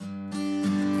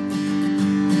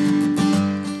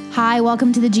Hi,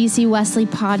 welcome to the GC Wesley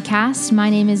podcast. My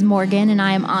name is Morgan and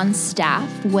I am on staff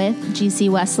with GC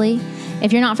Wesley.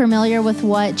 If you're not familiar with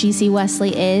what GC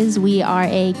Wesley is, we are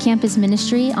a campus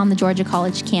ministry on the Georgia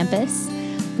College campus.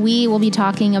 We will be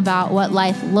talking about what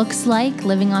life looks like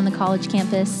living on the college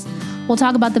campus. We'll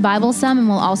talk about the Bible some, and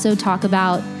we'll also talk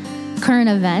about current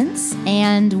events,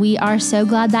 and we are so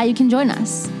glad that you can join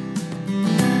us.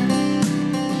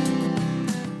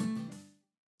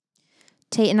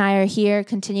 Tate and I are here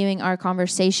continuing our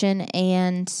conversation,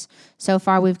 and so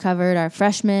far we've covered our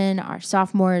freshmen, our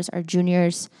sophomores, our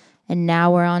juniors, and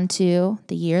now we're on to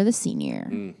the year of the senior.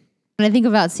 When I think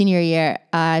about senior year,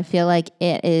 I feel like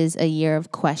it is a year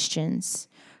of questions.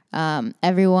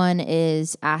 Everyone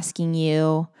is asking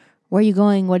you, where are you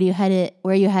going? Where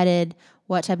are you headed?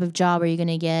 What type of job are you going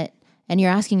to get? And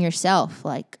you're asking yourself,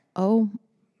 like, oh,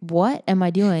 what am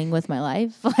I doing with my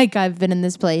life? Like, I've been in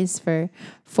this place for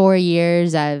 4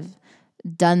 years. I've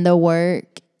done the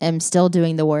work. I'm still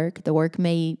doing the work. The work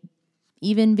may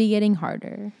even be getting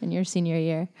harder in your senior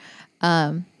year.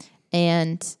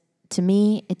 And to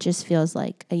me, it just feels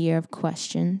like a year of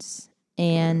questions.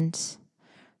 And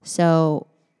so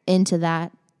into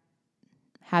that,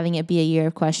 having it be a year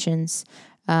of questions,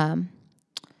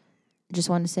 just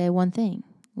want to say one thing.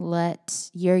 Let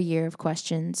your year of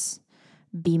questions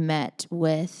be met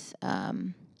with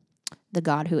the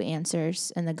God who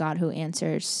answers, and the God who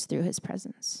answers through his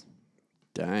presence.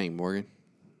 Dang, Morgan.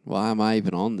 Why am I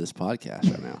even on this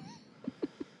podcast right now?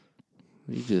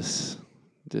 You just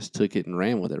took it and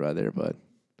ran with it right there, bud.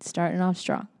 Starting off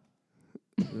strong.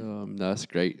 That's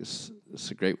great. It's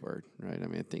a great word, right? I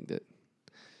mean, I think that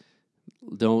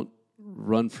don't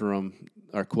run from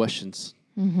our questions,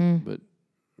 but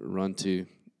run to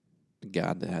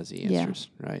God that has the answers,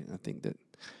 right? I think that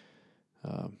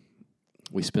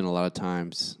we spend a lot of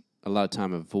time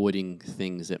avoiding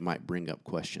things that might bring up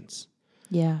questions.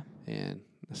 Yeah. And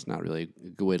that's not really a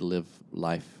good way to live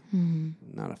life.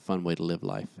 Not a fun way to live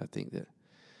life. I think that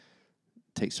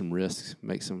take some risks,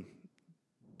 make some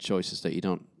choices that you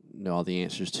don't know all the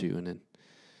answers to, and then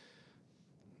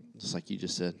just like you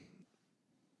just said,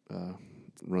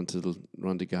 run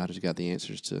to God who's got the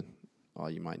answers to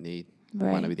all you might need. Right.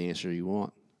 It might not be the answer you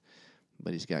want,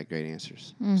 but he's got great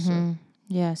answers. So.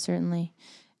 Yeah, certainly.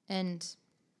 And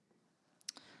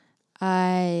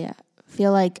I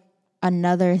feel like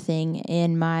another thing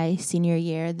in my senior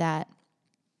year that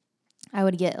I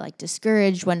would get like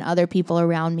discouraged when other people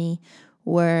around me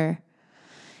were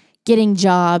getting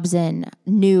jobs and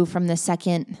knew from the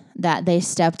second that they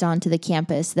stepped onto the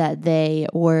campus that they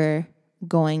were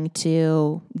going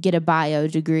to get a bio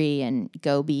degree and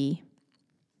go be,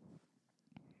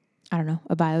 I don't know,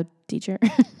 a bio teacher.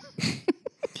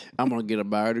 I'm going to get a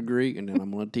bio degree, and then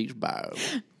I'm going to teach bio.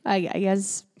 I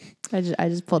guess I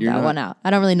just pulled one out.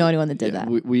 I don't really know anyone that did that.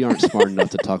 We aren't smart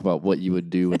enough to talk about what you would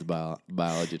do with a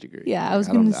biology degree. Yeah, I was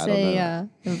going to say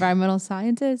environmental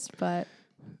scientist, but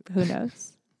who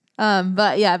knows?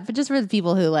 But just for the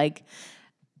people who like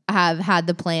have had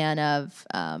the plan of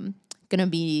I'm gonna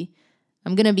be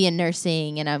in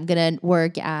nursing and I'm gonna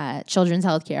work at Children's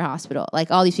Healthcare Hospital.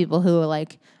 Like all these people who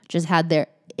like just had their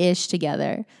ish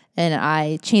together. And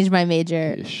I changed my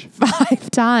major 5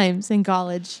 times in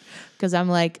college because I'm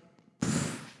like,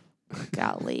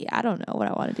 golly, I don't know what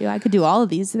I want to do. I could do all of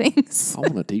these things. I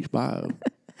want to teach bio.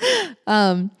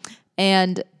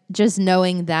 And just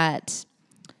knowing that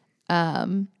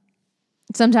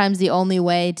sometimes the only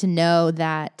way to know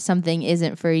that something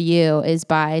isn't for you is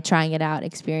by trying it out,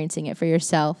 experiencing it for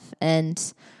yourself. And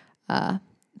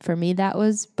for me, that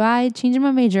was by changing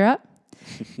my major up.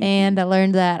 And I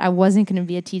learned that I wasn't going to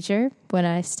be a teacher when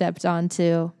I stepped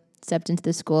into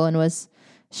the school and was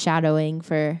shadowing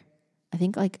for, I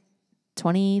think, like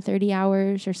 20, 30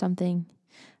 hours or something.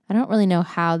 I don't really know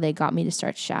how they got me to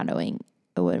start shadowing.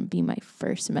 It wouldn't be my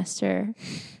first semester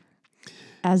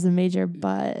as the major,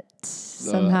 but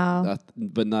somehow.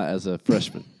 But not as a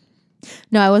freshman.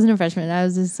 No, I wasn't a freshman. I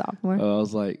was a sophomore. I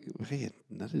was like, man,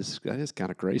 that is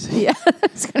kind of crazy. Yeah,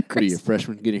 that's kind of crazy. What are you, a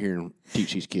freshman? Get in here and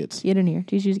teach these kids. Get in here,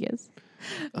 teach these kids.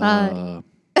 I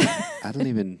don't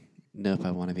even know if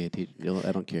I want to be a teacher.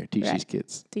 I don't care. Teach these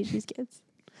kids. Teach these kids.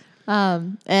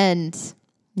 And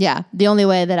yeah, the only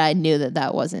way that I knew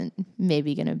that wasn't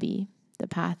maybe going to be the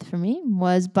path for me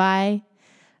was by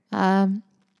being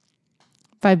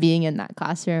in that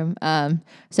classroom.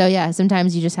 So yeah,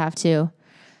 sometimes you just have to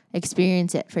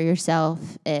experience it for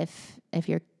yourself if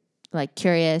you're like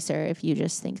curious or if you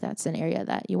just think that's an area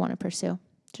that you want to pursue.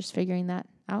 Just figuring that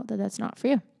out that's not for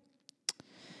you.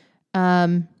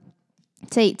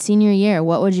 Tate, senior year,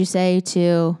 what would you say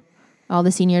to all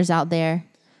the seniors out there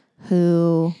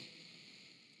who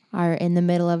are in the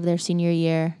middle of their senior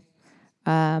year.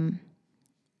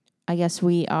 I guess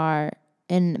we are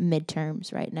in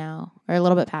midterms right now, or a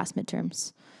little bit past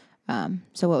midterms.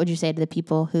 So what would you say to the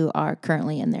people who are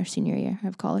currently in their senior year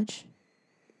of college?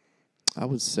 I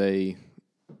would say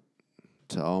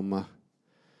to all my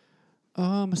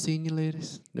senior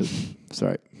ladies. Nope,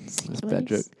 sorry, that's a bad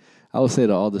joke. I would say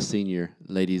to all the senior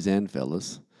ladies and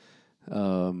fellas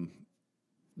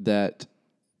that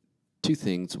two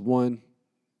things. One,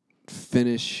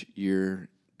 finish your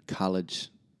college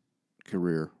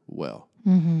career well.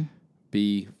 Mm-hmm.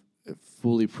 Be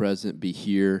fully present. Be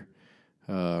here.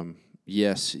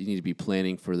 Yes, you need to be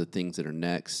planning for the things that are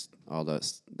next. All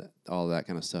that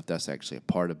kind of stuff. That's actually a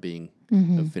part of being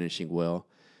of finishing well.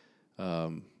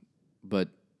 But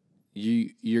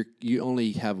you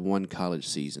only have one college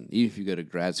season. Even if you go to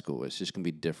grad school, it's just going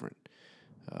to be different.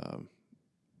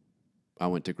 I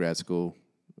went to grad school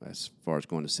as far as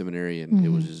going to seminary, and it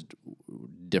was just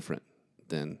different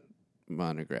than my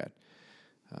undergrad.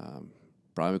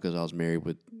 Probably because I was married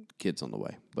with kids on the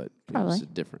way, but it was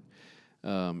different.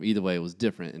 Either way, it was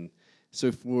different. And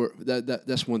so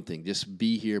that's one thing. Just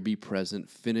be here, be present,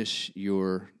 finish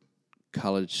your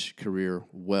college career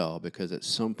well, because at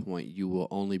some point you will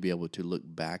only be able to look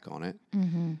back on it,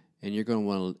 and you're going to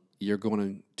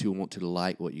want to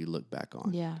like what you look back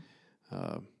on. Yeah.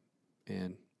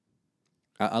 And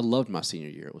I loved my senior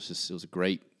year. It was a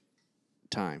great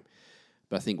time.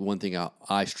 But I think one thing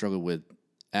I struggled with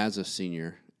as a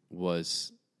senior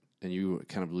was, and you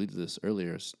kind of alluded to this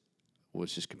earlier,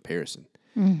 was just comparison.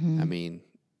 I mean,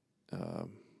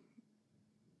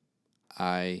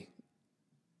 I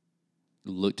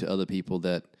looked to other people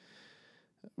that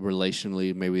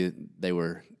relationally, maybe they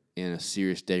were in a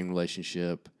serious dating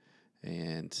relationship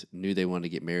and knew they wanted to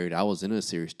get married. I was in a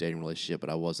serious dating relationship, but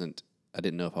I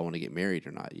didn't know if I wanted to get married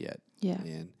or not yet. Yeah.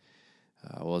 And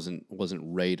I wasn't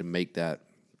ready to make take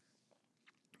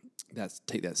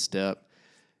that step.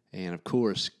 And of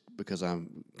course, because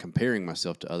I'm comparing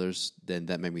myself to others, then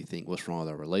that made me think, what's wrong with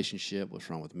our relationship? What's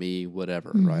wrong with me?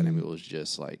 Whatever, right? I mean, it was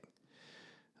just like,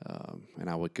 and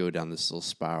I would go down this little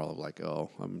spiral of like, oh,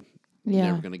 I'm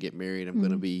never going to get married. I'm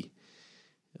going to be,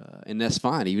 and that's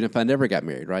fine. Even if I never got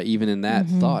married, right? Even in that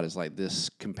thought is like this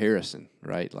comparison,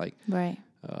 right? Like, right.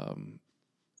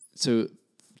 So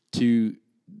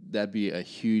that'd be a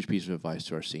huge piece of advice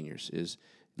to our seniors is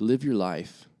live your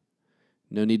life.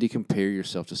 No need to compare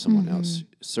yourself to someone else.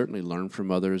 Certainly learn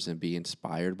from others and be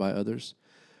inspired by others.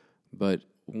 But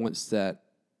when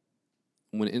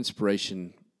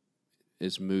inspiration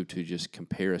is moved to just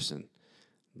comparison,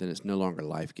 then it's no longer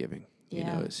life-giving.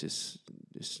 Yeah. It's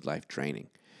life draining.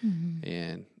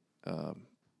 And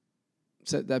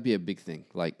so that'd be a big thing.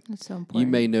 Like, that's so important. You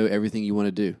may know everything you want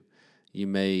to do. You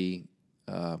may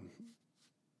not.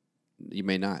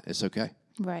 It's okay.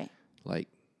 Right. Like,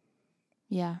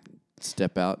 yeah.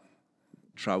 Step out,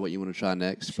 try what you want to try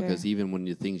next. Sure. Because even when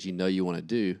the things you know you want to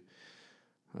do,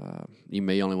 you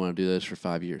may only want to do those for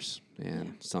 5 years,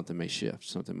 and something may shift,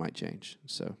 something might change.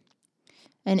 So,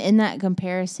 and in that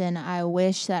comparison, I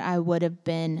wish that I would have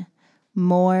been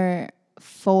more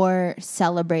for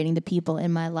celebrating the people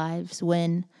in my lives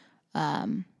when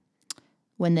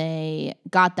they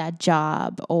got that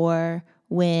job or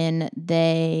when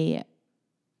they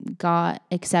got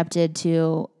accepted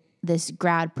to this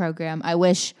grad program. I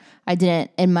wish I didn't,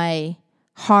 in my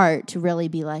heart, to really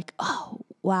be like, oh,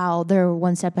 wow, they're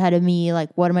one step ahead of me.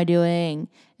 Like, what am I doing?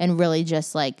 And really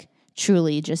just like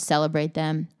truly just celebrate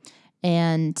them.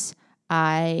 And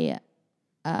I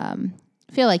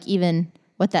feel like even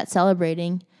with that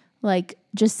celebrating, like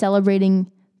just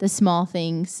celebrating the small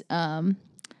things.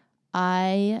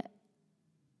 I,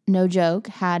 no joke,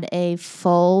 had a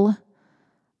full,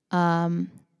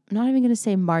 I'm not even going to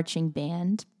say marching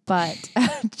band, but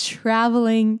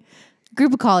traveling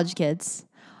group of college kids,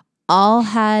 all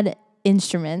had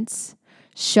instruments,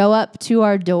 show up to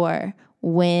our door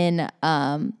when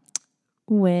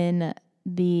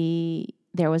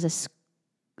there was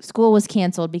school was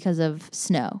canceled because of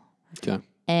snow. Okay.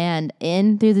 And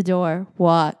in through the door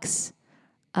walks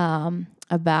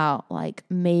about like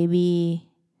maybe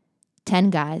 10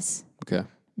 guys. Okay.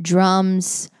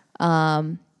 Drums.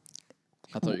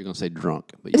 I thought you were going to say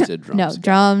drunk, but you said drums. No,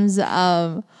 drums.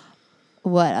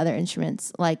 What other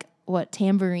instruments? Like what,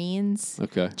 tambourines?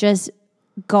 Okay. Just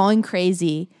going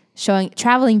crazy,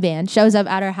 traveling band shows up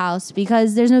at our house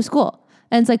because there's no school.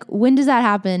 And it's like, when does that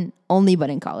happen? Only but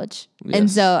in college. Yes.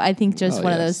 And so I think just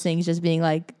one of those things, just being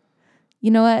like,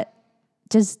 you know what?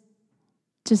 Just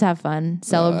have fun,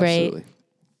 celebrate,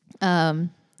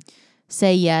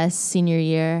 say yes, senior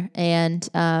year. And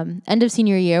end of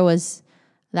senior year was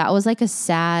that was like a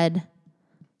sad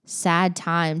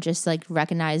time, just like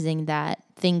recognizing that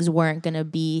things weren't going to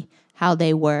be how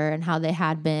they were and how they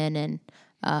had been. And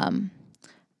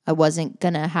I wasn't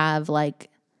going to have like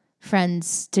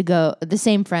the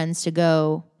same friends to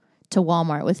go to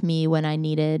Walmart with me when I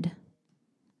needed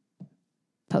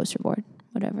poster board,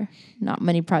 whatever. Not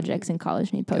many projects in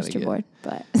college need poster board,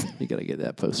 but you got to get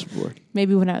that poster board.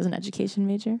 Maybe when I was an education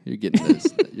major. You're getting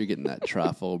that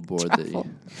trifold board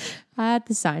I had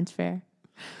the science fair.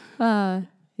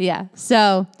 Yeah.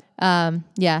 So,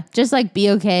 just like be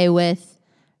okay with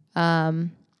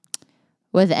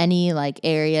any like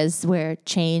areas where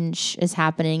change is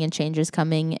happening and change is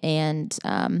coming, and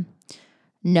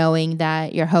knowing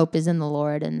that your hope is in the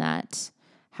Lord, and that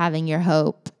having your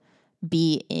hope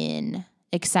be in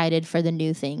excited for the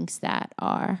new things that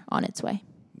are on its way.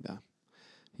 Yeah.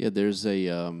 Yeah. There's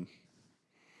a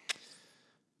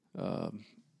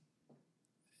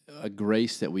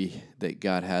grace that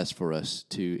God has for us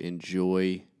to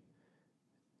enjoy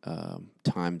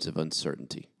times of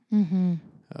uncertainty. Mm-hmm.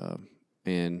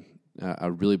 And I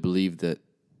really believe that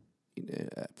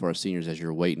for our seniors, as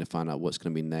you're waiting to find out what's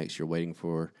going to be next, you're waiting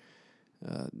for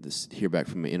hear back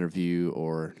from an interview,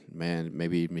 or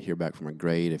maybe even hear back from a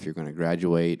grade if you're going to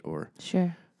graduate, or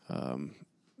sure,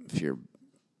 if you're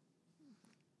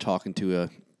talking to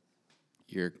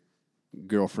your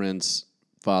girlfriend's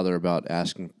father about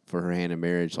asking for her hand in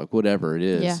marriage, like whatever it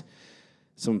is. Yeah.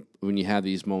 When you have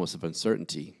these moments of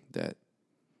uncertainty, that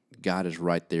God is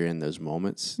right there in those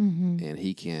moments, mm-hmm. and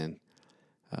He can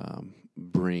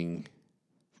bring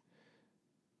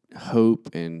hope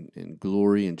and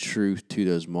glory and truth to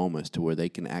those moments, to where they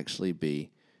can actually be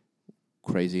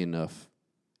crazy enough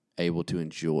able to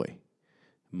enjoy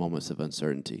moments of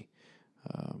uncertainty.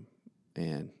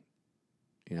 And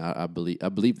I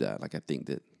believe that. Like, I think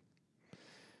that.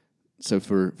 So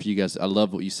for you guys, I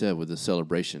love what you said with the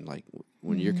celebration. Like,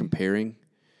 when mm-hmm. you're comparing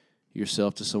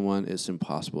yourself to someone, it's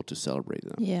impossible to celebrate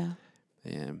them. Yeah.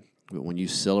 But when you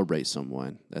celebrate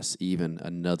someone, that's even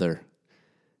another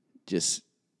just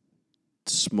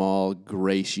small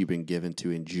grace you've been given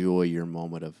to enjoy your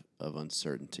moment of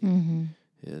uncertainty. Mm-hmm.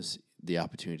 Is the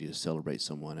opportunity to celebrate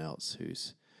someone else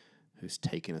who's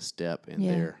taken a step, and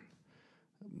they're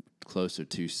closer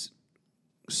to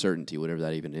certainty, whatever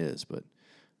that even is. But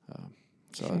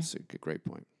so sure. That's a great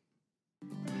point.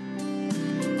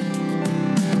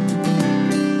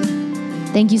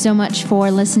 Thank you so much for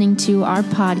listening to our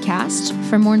podcast.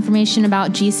 For more information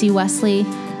about GC Wesley,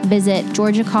 visit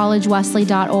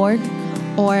georgiacollegewesley.org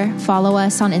or follow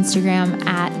us on Instagram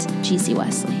at GC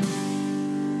Wesley.